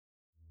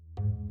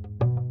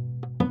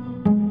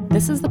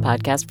This is the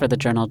podcast for the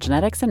journal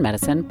Genetics and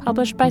Medicine,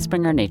 published by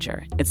Springer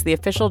Nature. It's the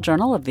official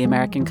journal of the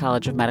American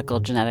College of Medical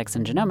Genetics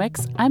and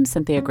Genomics. I'm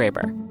Cynthia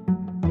Graber.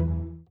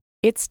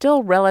 It's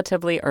still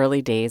relatively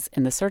early days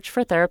in the search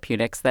for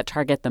therapeutics that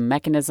target the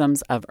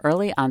mechanisms of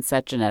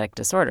early-onset genetic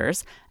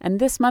disorders, and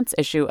this month's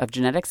issue of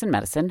Genetics and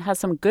Medicine has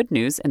some good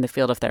news in the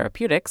field of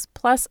therapeutics,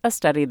 plus a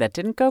study that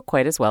didn't go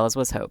quite as well as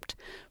was hoped.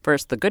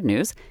 First, the good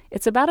news.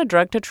 It's about a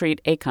drug to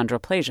treat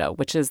achondroplasia,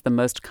 which is the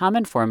most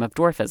common form of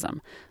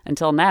dwarfism.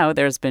 Until now,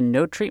 there's been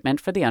no treatment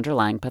for the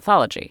underlying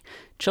pathology.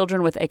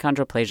 Children with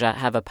achondroplasia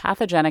have a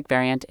pathogenic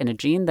variant in a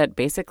gene that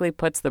basically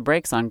puts the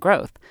brakes on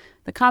growth.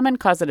 The common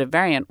causative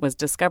variant was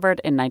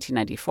discovered in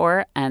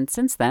 1994, and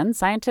since then,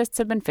 scientists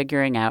have been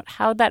figuring out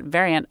how that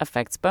variant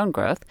affects bone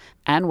growth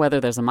and whether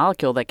there's a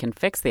molecule that can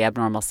fix the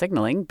abnormal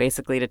signaling,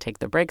 basically to take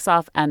the brakes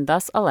off and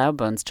thus allow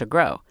bones to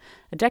grow.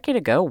 A decade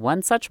ago,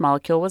 one such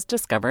molecule was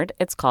discovered.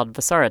 It's called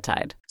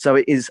vosoritide. So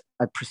it is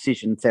a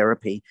precision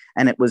therapy,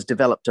 and it was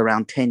developed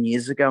around 10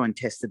 years ago and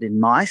tested in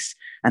mice.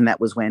 And that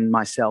was when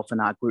myself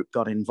and our group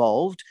got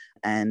involved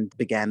and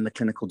began the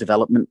clinical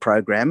development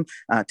program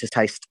to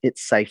test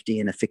its safety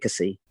and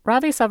efficacy.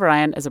 Ravi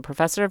Savairayan is a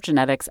professor of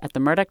genetics at the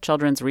Murdoch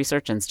Children's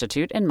Research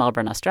Institute in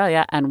Melbourne,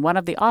 Australia, and one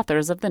of the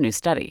authors of the new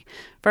study.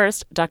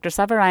 First, Dr.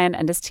 Savairayan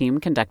and his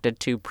team conducted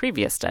two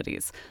previous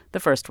studies.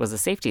 The first was a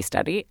safety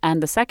study,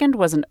 and the second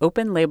was an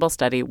open-label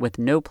study with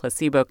no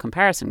placebo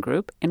comparison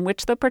group in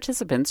which the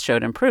participants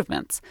showed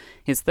improvements.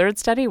 His third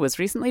study was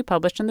recently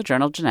published in the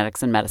journal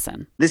Genetics and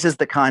Medicine. This is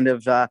the kind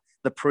of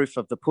the proof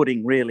of the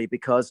pudding, really,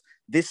 because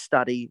this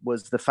study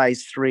was the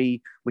phase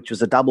 3, which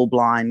was a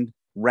double-blind,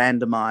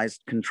 randomized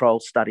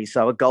controlled study,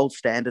 so a gold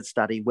standard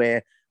study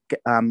where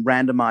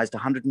randomized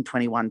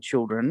 121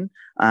 children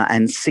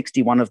and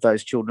 61 of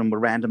those children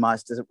were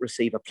randomized to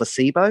receive a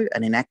placebo,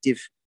 an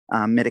inactive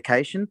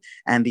medication,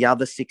 and the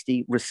other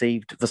 60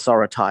 received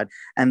vosoritide.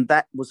 And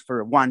that was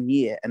for 1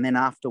 year. And then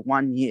after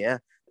 1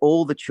 year,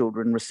 all the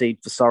children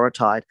received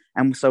vosoritide.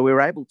 And so we were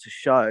able to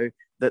show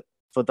that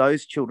for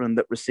those children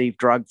that received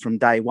drug from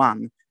day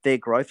one, their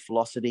growth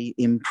velocity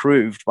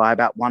improved by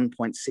about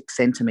 1.6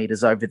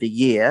 centimeters over the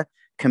year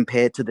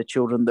compared to the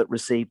children that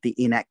received the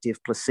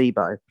inactive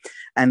placebo.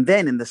 And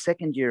then in the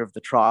second year of the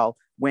trial,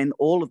 when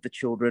all of the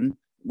children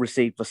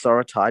received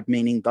vosoritide,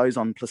 meaning those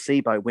on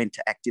placebo went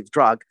to active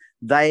drug,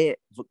 their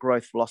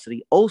growth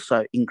velocity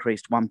also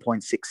increased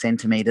 1.6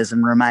 centimeters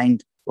and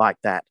remained like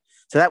that.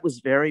 So that was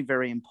very,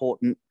 very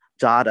important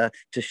data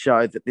to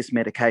show that this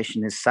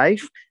medication is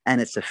safe and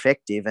it's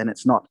effective, and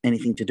it's not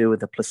anything to do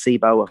with a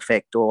placebo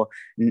effect or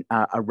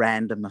a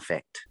random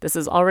effect. This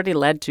has already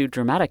led to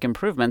dramatic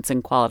improvements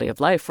in quality of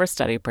life for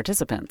study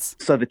participants.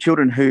 So the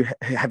children who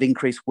have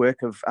increased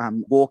work of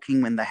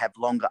walking when they have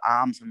longer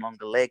arms and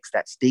longer legs,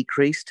 that's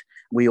decreased.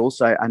 We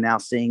also are now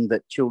seeing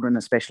that children,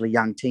 especially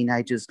young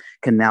teenagers,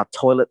 can now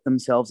toilet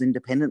themselves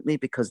independently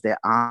because their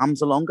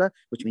arms are longer,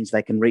 which means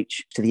they can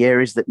reach to the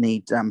areas that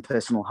need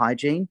personal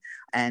hygiene.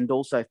 And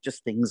also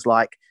just things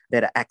like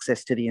better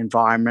access to the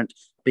environment,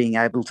 being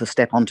able to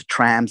step onto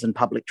trams and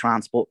public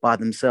transport by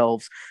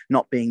themselves,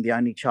 not being the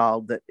only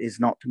child that is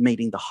not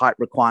meeting the height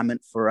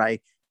requirement for a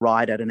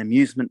ride at an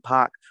amusement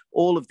park.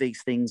 All of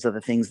these things are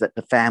the things that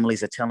the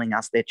families are telling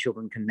us their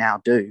children can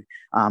now do.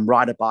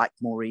 Ride a bike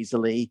more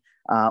easily,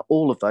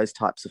 all of those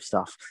types of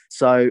stuff.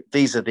 So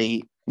these are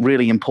the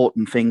really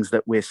important things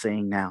that we're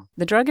seeing now.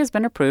 The drug has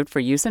been approved for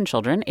use in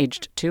children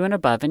aged 2 and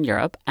above in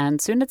Europe, and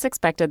soon it's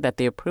expected that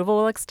the approval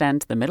will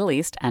extend to the Middle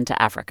East and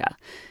to Africa.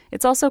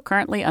 It's also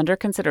currently under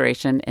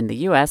consideration in the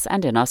U.S.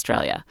 and in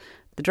Australia.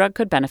 The drug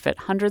could benefit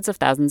hundreds of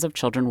thousands of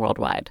children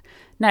worldwide.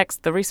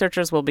 Next, the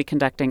researchers will be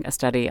conducting a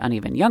study on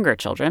even younger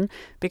children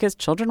because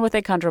children with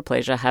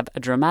achondroplasia have a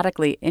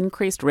dramatically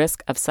increased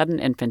risk of sudden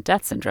infant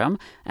death syndrome,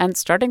 and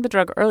starting the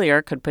drug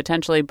earlier could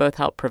potentially both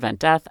help prevent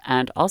death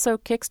and also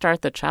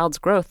kickstart the child's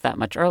growth that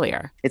much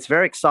earlier. It's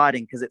very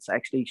exciting because it's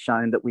actually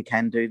shown that we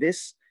can do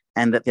this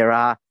and that there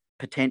are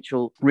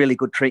potential really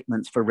good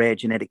treatments for rare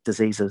genetic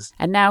diseases.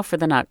 And now for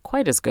the not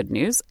quite as good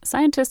news.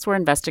 Scientists were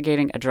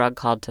investigating a drug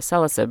called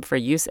taselisib for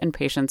use in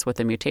patients with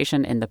a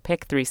mutation in the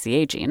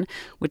PIK3CA gene,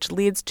 which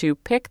leads to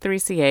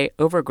PIK3CA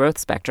overgrowth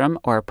spectrum,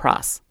 or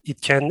PROS. It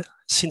can,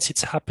 since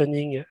it's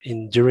happening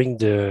during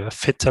the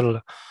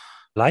fetal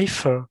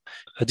life,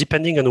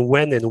 depending on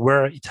when and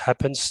where it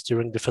happens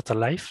during the fetal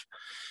life,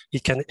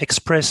 it can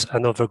express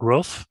an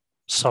overgrowth,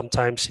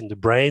 sometimes in the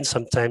brain,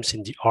 sometimes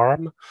in the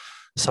arm,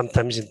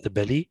 sometimes in the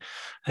belly.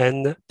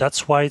 And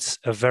that's why it's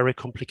a very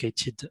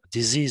complicated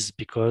disease,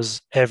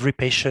 because every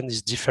patient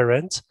is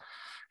different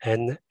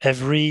and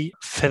every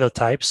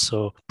phenotype,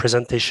 so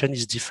presentation,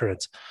 is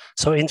different.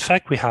 So in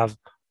fact, we have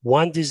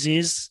one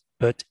disease,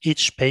 but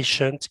each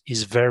patient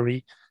is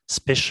very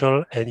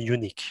special and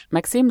unique.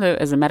 Maxime Luu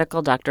is a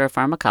medical doctor of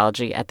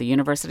pharmacology at the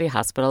University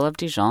Hospital of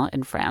Dijon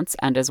in France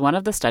and is one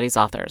of the study's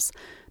authors.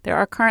 There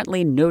are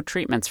currently no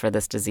treatments for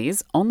this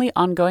disease, only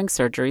ongoing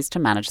surgeries to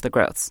manage the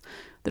growths.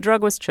 The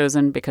drug was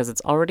chosen because it's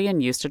already in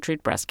use to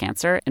treat breast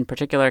cancer, in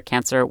particular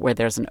cancer where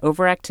there's an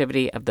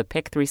overactivity of the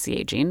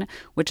PIK3CA gene,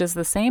 which is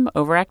the same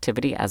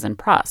overactivity as in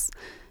PROS.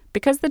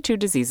 Because the two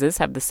diseases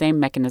have the same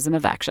mechanism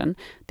of action,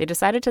 they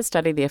decided to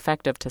study the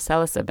effect of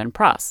taselisib and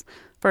PROS.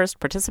 First,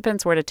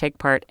 participants were to take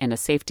part in a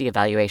safety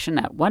evaluation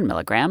at 1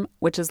 milligram,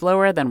 which is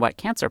lower than what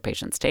cancer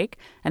patients take,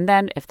 and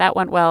then, if that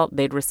went well,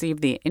 they'd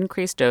receive the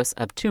increased dose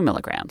of 2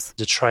 milligrams.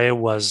 The trial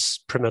was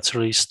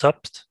prematurely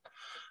stopped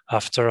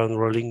after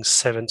enrolling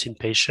 17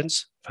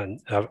 patients and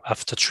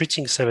after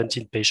treating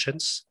 17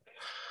 patients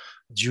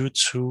due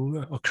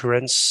to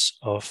occurrence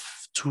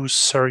of 2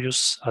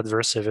 serious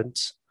adverse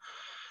events,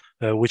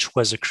 which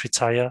was a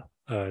criteria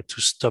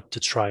to stop the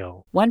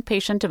trial. One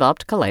patient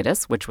developed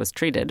colitis, which was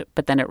treated,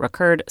 but then it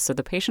recurred, so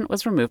the patient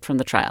was removed from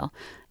the trial.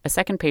 A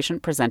second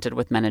patient presented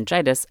with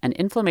meningitis and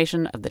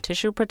inflammation of the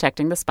tissue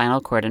protecting the spinal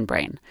cord and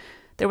brain.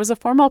 There was a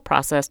formal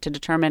process to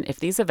determine if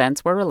these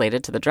events were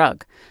related to the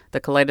drug.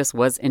 The colitis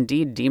was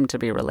indeed deemed to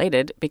be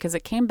related because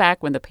it came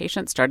back when the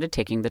patient started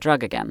taking the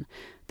drug again.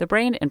 The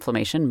brain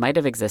inflammation might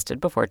have existed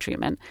before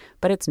treatment,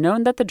 but it's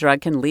known that the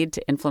drug can lead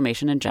to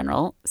inflammation in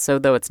general, so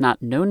though it's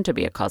not known to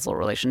be a causal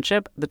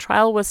relationship, the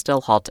trial was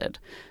still halted.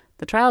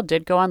 The trial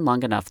did go on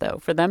long enough, though,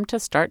 for them to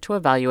start to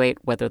evaluate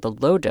whether the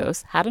low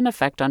dose had an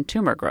effect on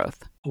tumor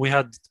growth. We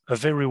had a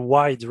very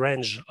wide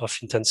range of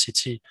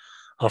intensity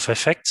of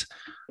effect,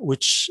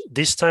 which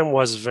this time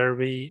was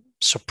very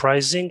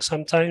surprising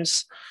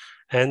sometimes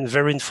and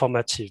very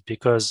informative,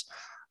 because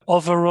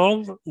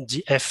overall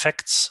the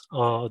effects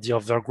of the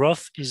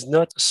overgrowth is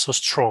not so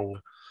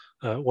strong.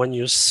 When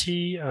you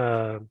see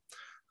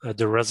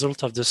the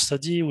result of the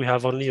study, we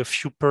have only a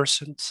few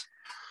 %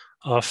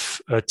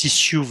 of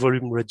tissue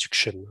volume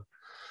reduction,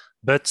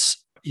 but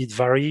it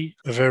varies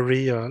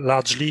very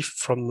largely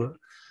from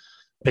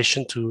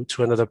patient to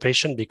another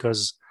patient,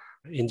 because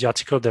in the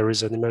article there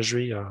is an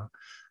imagery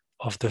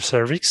of the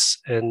cervix,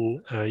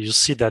 and you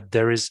see that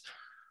there is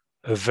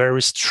a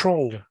very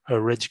strong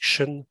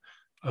reduction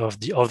of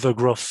the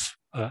overgrowth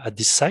at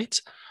this site,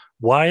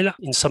 while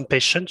in some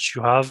patients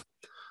you have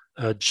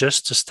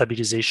just a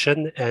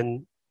stabilization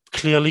and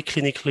clearly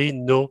clinically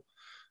no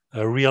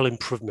real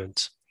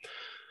improvement.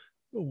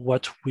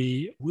 What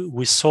we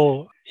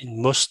saw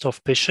in most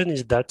of patients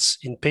is that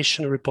in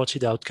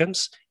patient-reported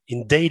outcomes,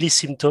 in daily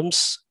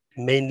symptoms,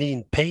 mainly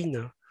in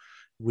pain,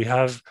 we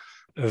have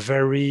a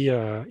very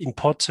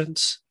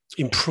important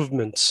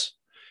improvement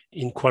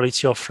in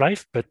quality of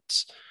life, but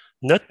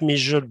not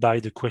measured by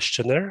the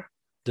questionnaire,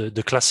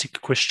 the classic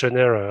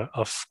questionnaire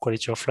of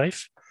quality of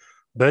life,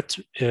 but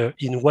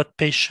in what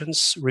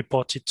patients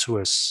reported to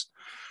us.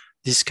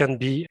 This can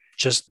be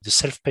just the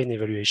self-pain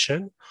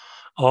evaluation,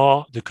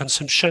 or the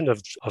consumption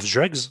of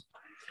drugs,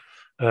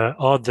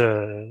 or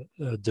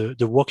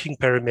the walking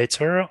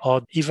perimeter,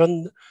 or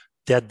even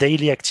their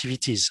daily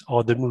activities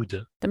or the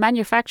mood. The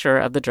manufacturer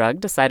of the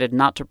drug decided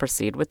not to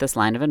proceed with this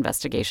line of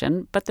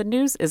investigation, but the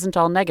news isn't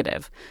all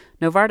negative.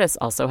 Novartis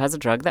also has a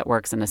drug that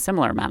works in a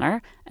similar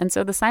manner, and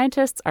so the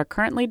scientists are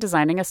currently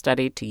designing a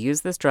study to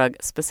use this drug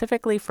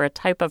specifically for a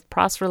type of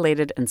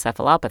PROS-related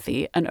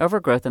encephalopathy, an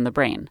overgrowth in the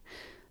brain.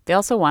 They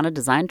also want to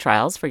design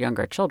trials for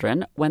younger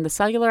children when the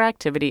cellular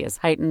activity is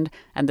heightened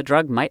and the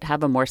drug might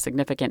have a more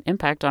significant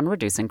impact on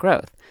reducing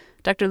growth.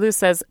 Dr. Luu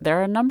says there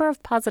are a number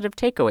of positive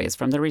takeaways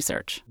from the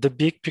research. The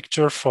big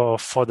picture for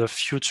the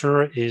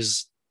future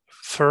is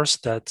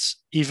first that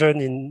even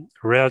in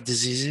rare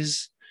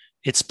diseases,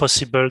 it's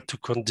possible to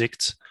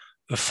conduct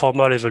a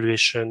formal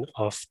evaluation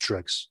of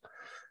drugs.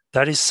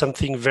 That is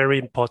something very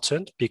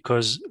important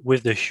because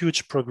with the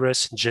huge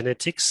progress in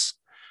genetics,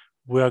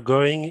 we are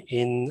going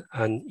in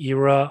an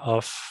era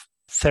of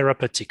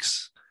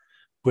therapeutics,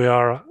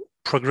 where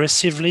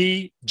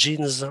progressively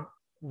genes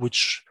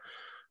which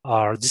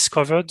are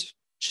discovered,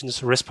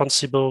 genes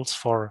responsible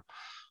for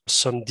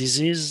some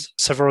disease,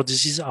 several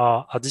diseases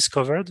are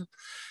discovered.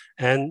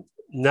 And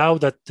now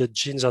that the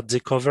genes are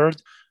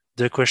discovered,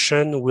 the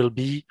question will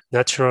be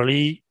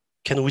naturally,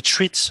 can we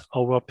treat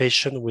our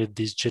patient with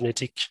this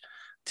genetic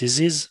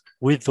disease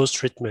with those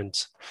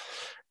treatments?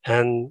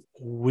 And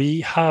we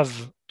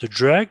have the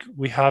drug,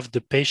 we have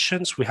the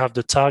patients, we have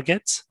the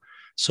targets.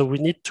 So we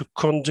need to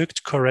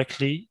conduct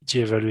correctly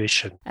the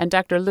evaluation. And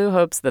Dr. Luu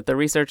hopes that the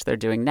research they're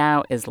doing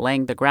now is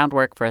laying the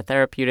groundwork for a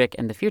therapeutic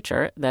in the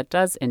future that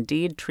does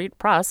indeed treat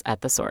PROS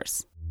at the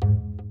source.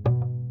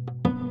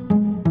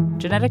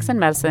 Genetics and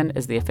Medicine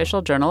is the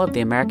official journal of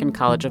the American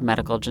College of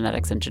Medical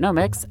Genetics and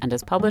Genomics and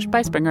is published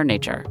by Springer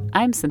Nature.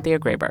 I'm Cynthia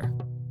Graber.